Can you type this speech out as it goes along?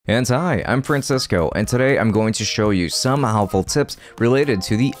And hi, I'm Francisco, and today I'm going to show you some helpful tips related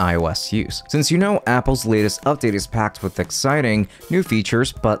to the iOS use. Since you know Apple's latest update is packed with exciting new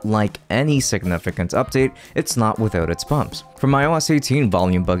features, but like any significant update, it's not without its bumps. From iOS 18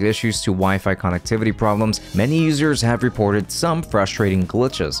 volume bug issues to Wi-Fi connectivity problems, many users have reported some frustrating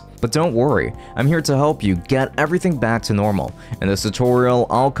glitches. But don't worry, I'm here to help you get everything back to normal. In this tutorial,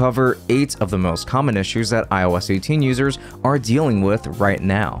 I'll cover 8 of the most common issues that iOS 18 users are dealing with right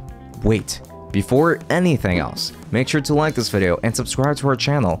now. Wait, before anything else, make sure to like this video and subscribe to our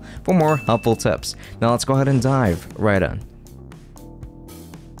channel for more helpful tips. Now let's go ahead and dive right in.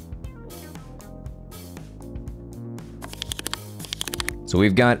 So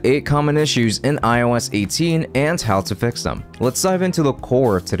we've got 8 common issues in iOS 18 and how to fix them. Let's dive into the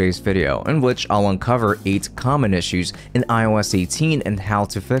core of today's video, in which I'll uncover 8 common issues in iOS 18 and how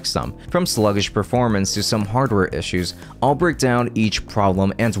to fix them. From sluggish performance to some hardware issues, I'll break down each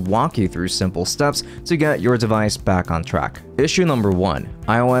problem and walk you through simple steps to get your device back on track. Issue number 1,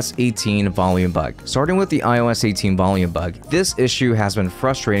 iOS 18 volume bug. Starting with the iOS 18 volume bug, this issue has been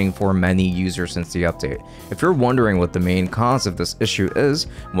frustrating for many users since the update. If you're wondering what the main cause of this issue is,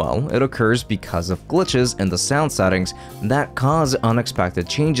 well, it occurs because of glitches in the sound settings that cause unexpected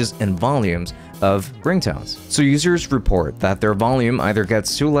changes in volumes of ringtones. So users report that their volume either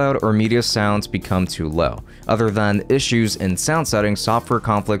gets too loud or media sounds become too low. Other than issues in sound settings, software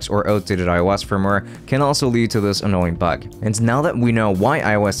conflicts or outdated iOS firmware can also lead to this annoying bug. And now that we know why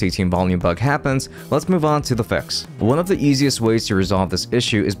iOS 18 volume bug happens, let's move on to the fix. One of the easiest ways to resolve this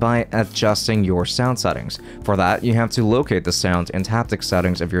issue is by adjusting your sound settings. For that, you have to locate the sound and haptic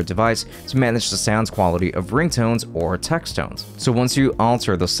settings of your device to manage the sound quality of ringtones or text tones. So once you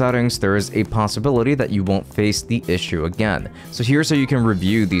alter the settings, there is a possibility that you won't face the issue again. So here's how you can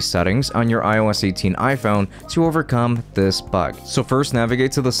review these settings on your iOS 18 iPhone to overcome this bug. So first,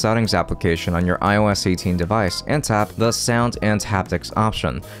 navigate to the settings application on your iOS 18 device and tap the sound and haptics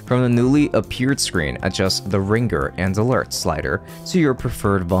option. From the newly appeared screen, adjust the ringer and alert slider to your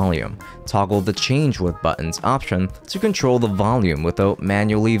preferred volume. Toggle the change with buttons option to control the volume without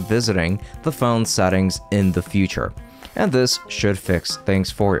manually visiting the phone settings in the future. And this should fix things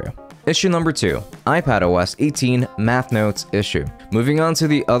for you. Issue number 2, iPadOS 18 Math Notes issue. Moving on to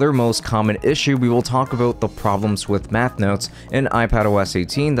the other most common issue, we will talk about the problems with math notes in iPadOS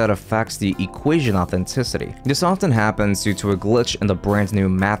 18 that affects the equation authenticity. This often happens due to a glitch in the brand new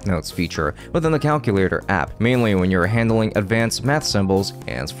Math Notes feature within the Calculator app, mainly when you're handling advanced math symbols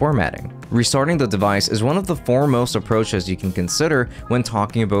and formatting. Restarting the device is one of the foremost approaches you can consider when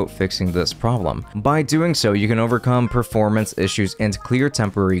talking about fixing this problem. By doing so, you can overcome performance issues and clear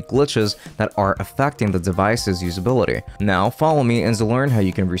temporary glitches that are affecting the device's usability. Now, follow me and learn how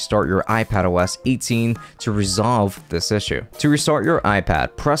you can restart your iPadOS 18 to resolve this issue. To restart your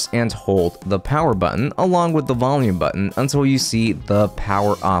iPad, press and hold the power button along with the volume button until you see the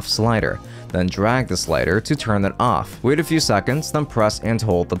power off slider. Then drag the slider to turn it off. Wait a few seconds, then press and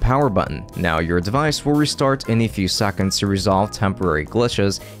hold the power button. Now your device will restart in a few seconds to resolve temporary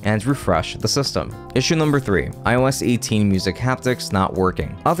glitches and refresh the system. Issue number 3, iOS 18 Music Haptics not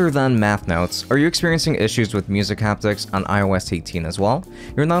working. Other than math notes, are you experiencing issues with music haptics on iOS 18 as well?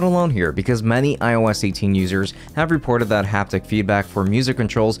 You're not alone here, because many iOS 18 users have reported that haptic feedback for music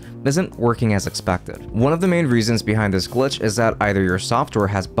controls isn't working as expected. One of the main reasons behind this glitch is that either your software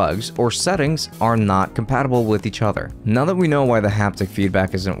has bugs or settings are not compatible with each other. Now that we know why the haptic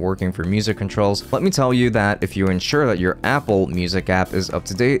feedback isn't working for music controls, let me tell you that if you ensure that your Apple Music app is up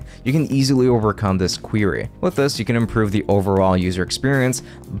to date, you can easily overcome this query. With this, you can improve the overall user experience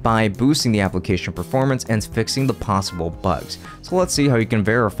by boosting the application performance and fixing the possible bugs. So let's see how you can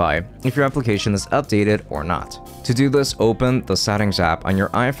verify if your application is updated or not. To do this, open the Settings app on your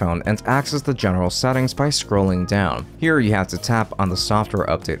iPhone and access the general settings by scrolling down. Here you have to tap on the software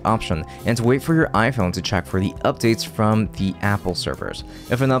update option and wait for your iPhone to check for the updates from the Apple servers.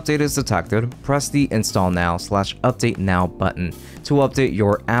 If an update is detected, press the Install Now/Update Now button to update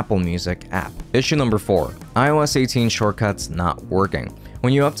your Apple Music app. Issue number 4, iOS 18 shortcuts not working.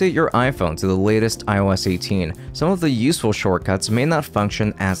 When you update your iPhone to the latest iOS 18, some of the useful shortcuts may not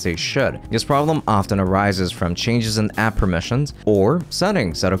function as they should. This problem often arises from changes in app permissions or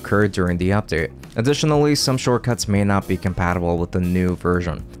settings that occurred during the update. Additionally, some shortcuts may not be compatible with the new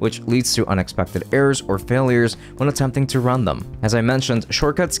version, which leads to unexpected errors or failures when attempting to run them. As I mentioned,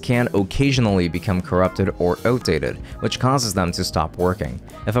 shortcuts can occasionally become corrupted or outdated, which causes them to stop working.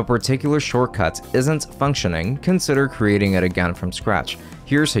 If a particular shortcut isn't functioning, consider creating it again from scratch.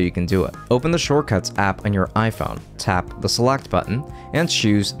 Here's how you can do it. Open the Shortcuts app on your iPhone, tap the Select button, and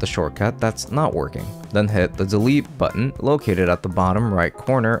choose the shortcut that's not working. Then hit the Delete button located at the bottom right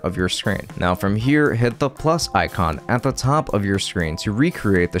corner of your screen. Now from here, hit the plus icon at the top of your screen to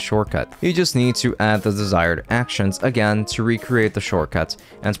recreate the shortcut. You just need to add the desired actions again to recreate the shortcut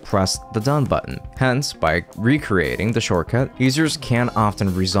and press the Done button. Hence, by recreating the shortcut, users can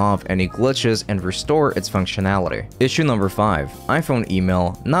often resolve any glitches and restore its functionality. Issue number 5. iPhone email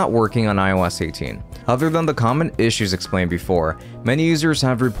not working on iOS 18. Other than the common issues explained before, many users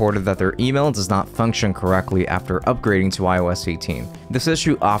have reported that their email does not function correctly after upgrading to iOS 18. This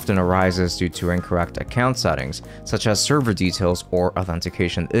issue often arises due to incorrect account settings, such as server details or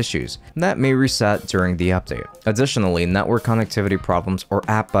authentication issues, that may reset during the update. Additionally, network connectivity problems or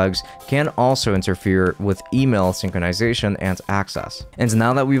app bugs can also interfere with email synchronization and access. And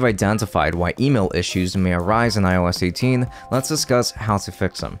now that we've identified why email issues may arise in iOS 18, let's discuss how to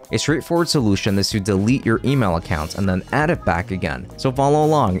fix them. A straightforward solution is to delete your email account and then add it back again. So follow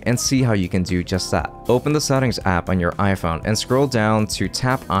along and see how you can do just that. Open the Settings app on your iPhone and scroll down to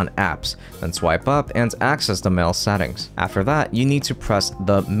Tap on Apps, then swipe up and access the Mail settings. After that, you need to press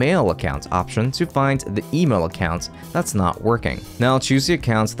the Mail account option to find the email account that's not working. Now choose the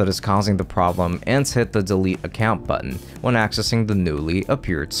account that is causing the problem and hit the Delete Account button when accessing the newly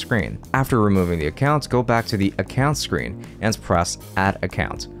appeared screen. After removing the account, go back to the Account screen and press Add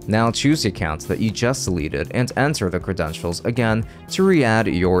Account. Now choose the account that you just deleted and enter the credentials again to re-add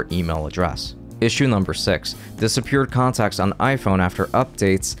your email address. Issue number 6. Disappeared contacts on iPhone after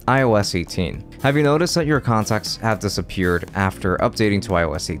updates iOS 18. Have you noticed that your contacts have disappeared after updating to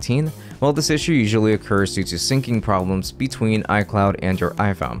iOS 18? Well, this issue usually occurs due to syncing problems between iCloud and your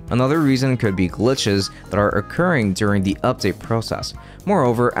iPhone. Another reason could be glitches that are occurring during the update process.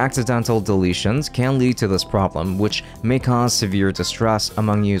 Moreover, accidental deletions can lead to this problem, which may cause severe distress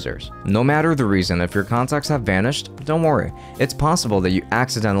among users. No matter the reason, if your contacts have vanished, don't worry. It's possible that you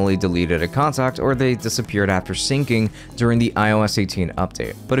accidentally deleted a contact or they disappeared after syncing during the iOS 18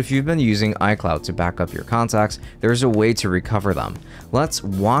 update. But if you've been using iCloud to back up your contacts, there's a way to recover them. Let's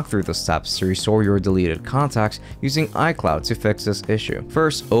walk through the steps to restore your deleted contacts using iCloud to fix this issue.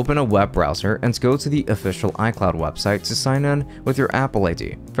 First, open a web browser and go to the official iCloud website to sign in with your Apple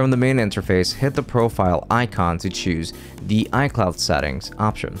ID. From the main interface, hit the profile icon to choose the iCloud settings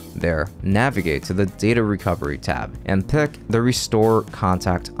option. There, navigate to the Data Recovery tab and pick the Restore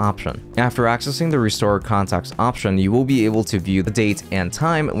Contact option. After accessing the Restore Contacts option, you will be able to view the date and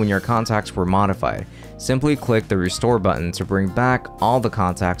time when your contacts were modified. Simply click the Restore button to bring back all the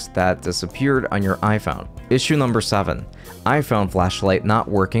contacts that disappeared on your iPhone. Issue number 7. iPhone flashlight not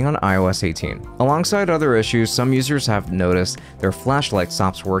working on iOS 18. Alongside other issues, some users have noticed their flashlight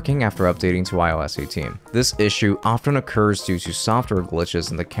stops working after updating to iOS 18. This issue often occurs due to software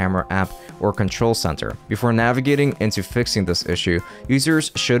glitches in the camera app or control center. Before navigating into fixing this issue,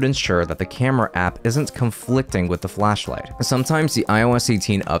 users should ensure that the camera app isn't conflicting with the flashlight. Sometimes the iOS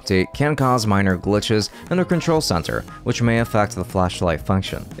 18 update can cause minor glitches in the control center, which may affect the flashlight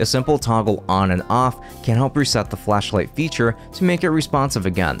function. A simple toggle on and off can help reset the flashlight feature to make it responsive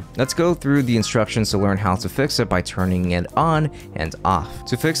again. Let's go through the instructions to learn how to fix it by turning it on and off.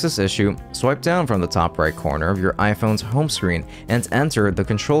 To fix this issue, swipe down from the top right corner of your iPhone's home screen and enter the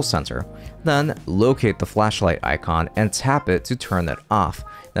control center. Then locate the flashlight icon and tap it to turn it off.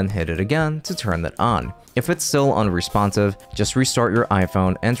 Then hit it again to turn it on. If it's still unresponsive, just restart your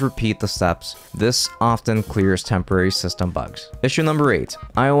iPhone and repeat the steps. This often clears temporary system bugs. Issue number 8.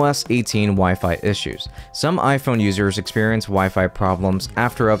 iOS 18 Wi-Fi issues. Some iPhone users experience Wi-Fi problems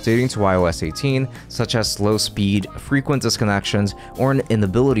after updating to iOS 18, such as slow speed, frequent disconnections, or an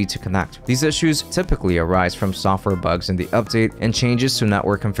inability to connect. These issues typically arise from software bugs in the update and changes to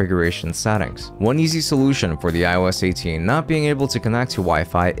network configuration settings. One easy solution for the iOS 18 not being able to connect to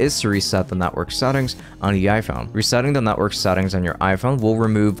Wi-Fi is to reset the network settings on the iPhone. Resetting the network settings on your iPhone will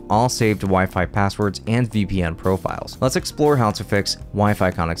remove all saved Wi-Fi passwords and VPN profiles. Let's explore how to fix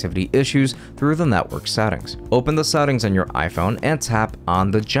Wi-Fi connectivity issues through the network settings. Open the settings on your iPhone and tap on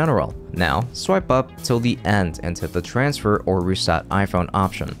the General. Now, swipe up till the end and hit the Transfer or Reset iPhone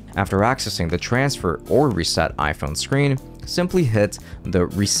option. After accessing the Transfer or Reset iPhone screen, simply hit the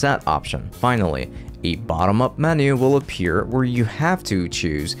Reset option. Finally, a bottom-up menu will appear where you have to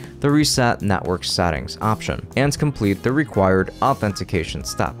choose the Reset Network Settings option and complete the required authentication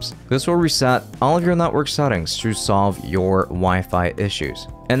steps. This will reset all of your network settings to solve your Wi-Fi issues.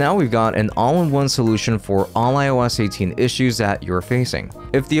 And now we've got an all-in-one solution for all iOS 18 issues that you're facing.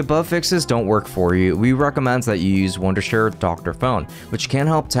 If the above fixes don't work for you, we recommend that you use Wondershare Dr.Fone, which can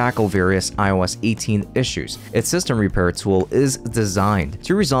help tackle various iOS 18 issues. Its system repair tool is designed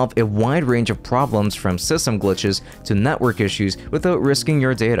to resolve a wide range of problems from system glitches to network issues without risking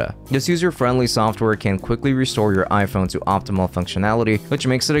your data. This user-friendly software can quickly restore your iPhone to optimal functionality, which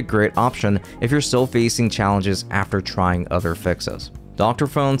makes it a great option if you're still facing challenges after trying other fixes.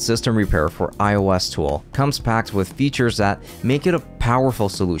 Dr.Fone System Repair for iOS tool comes packed with features that make it a powerful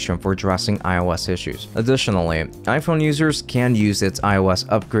solution for addressing iOS issues. Additionally, iPhone users can use its iOS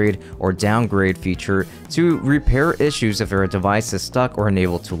upgrade or downgrade feature to repair issues if their device is stuck or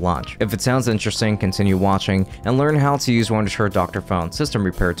unable to launch. If it sounds interesting, continue watching and learn how to use Wondershare Dr.Fone System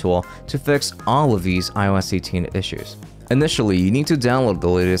Repair tool to fix all of these iOS 18 issues. Initially, you need to download the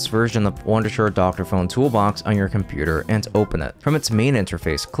latest version of Wondershare Dr.Fone Toolbox on your computer and open it. From its main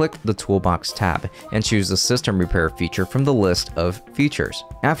interface, click the Toolbox tab and choose the System Repair feature from the list of features.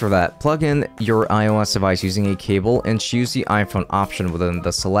 After that, plug in your iOS device using a cable and choose the iPhone option within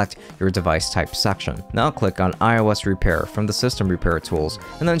the Select Your Device Type section. Now click on iOS Repair from the System Repair tools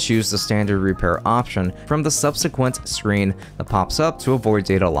and then choose the Standard Repair option from the subsequent screen that pops up to avoid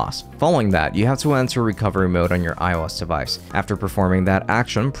data loss. Following that, you have to enter recovery mode on your iOS device. After performing that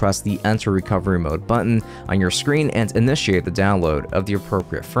action, press the Enter Recovery Mode button on your screen and initiate the download of the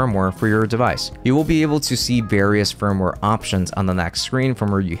appropriate firmware for your device. You will be able to see various firmware options on the next screen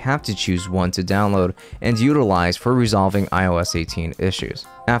from where you have to choose one to download and utilize for resolving iOS 18 issues.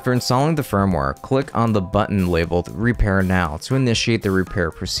 After installing the firmware, click on the button labeled Repair Now to initiate the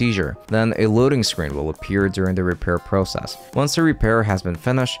repair procedure. Then a loading screen will appear during the repair process. Once the repair has been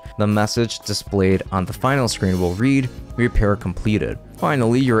finished, the message displayed on the final screen will read, "Repair completed."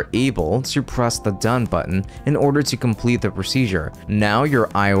 Finally, you're able to press the Done button in order to complete the procedure. Now your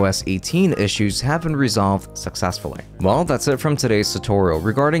iOS 18 issues have been resolved successfully. Well, that's it from today's tutorial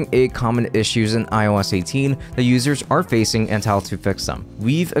regarding 8 common issues in iOS 18 that users are facing and how to fix them.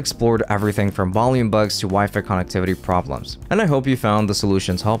 We've explored everything from volume bugs to Wi-Fi connectivity problems, and I hope you found the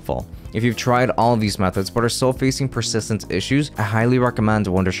solutions helpful. If you've tried all of these methods but are still facing persistent issues, I highly recommend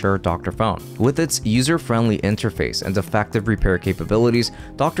Wondershare Dr.Fone. With its user-friendly interface and effective repair capabilities,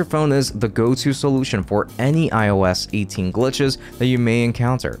 Dr.Fone is the go-to solution for any iOS 18 glitches that you may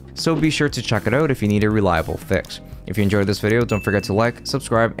encounter. So be sure to check it out if you need a reliable fix. If you enjoyed this video, don't forget to like,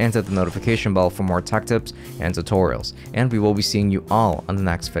 subscribe, and hit the notification bell for more tech tips and tutorials. And we will be seeing you all on the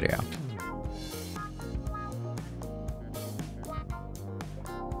next video.